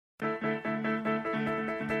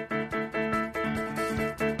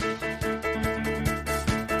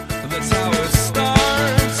that's how it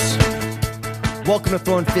starts. Welcome to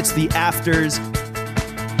Throwing Fits the Afters. We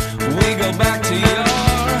go back to your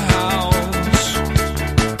house.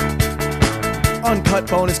 Uncut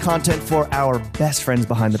bonus content for our best friends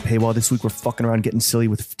behind the paywall. This week we're fucking around getting silly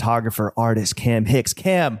with photographer, artist Cam Hicks.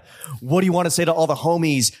 Cam, what do you want to say to all the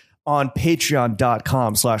homies on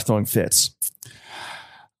patreon.com/throwingfits?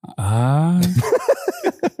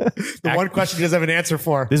 The one question he doesn't have an answer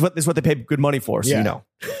for. This is what they pay good money for, so you know.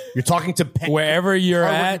 You're talking to Wherever you're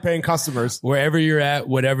at, paying customers. wherever you're at,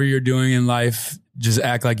 whatever you're doing in life, just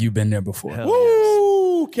act like you've been there before.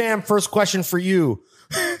 Woo! Cam, first question for you.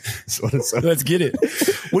 Let's get it.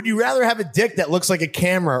 Would you rather have a dick that looks like a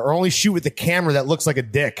camera or only shoot with a camera that looks like a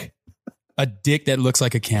dick? A dick that looks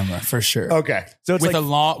like a camera, for sure. Okay. So it's with like, a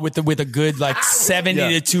long, with a good like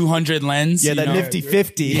 70 to 200 lens. yeah, you that know? nifty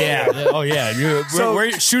 50. Yeah. Oh yeah.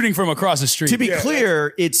 We're shooting from across the street. To be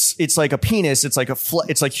clear, it's like a penis. It's like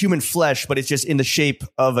it's like human flesh, but it's just in the shape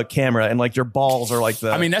of a camera, and like your balls are like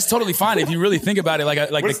the. I mean, that's totally fine if you really think about it. Like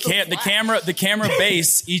the camera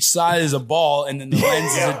base, each side is a ball, and then the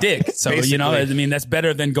lens is a dick. So you know, I mean, that's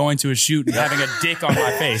better than going to a shoot and having a dick on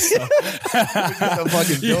my face. So. The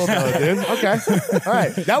fucking dildo, dude. Okay. All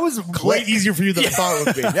right. That was way easier for you than I thought it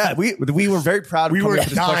would be. yeah, we were very proud. We of were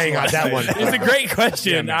coming up with this dying question on that one. It's a great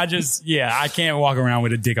question. I can't walk around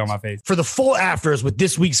with a dick on my face. For the full afters with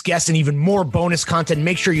this week's guest and even more bonus content,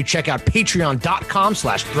 make sure you check out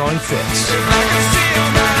patreon.com/throwingfits. I can see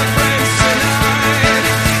all my friends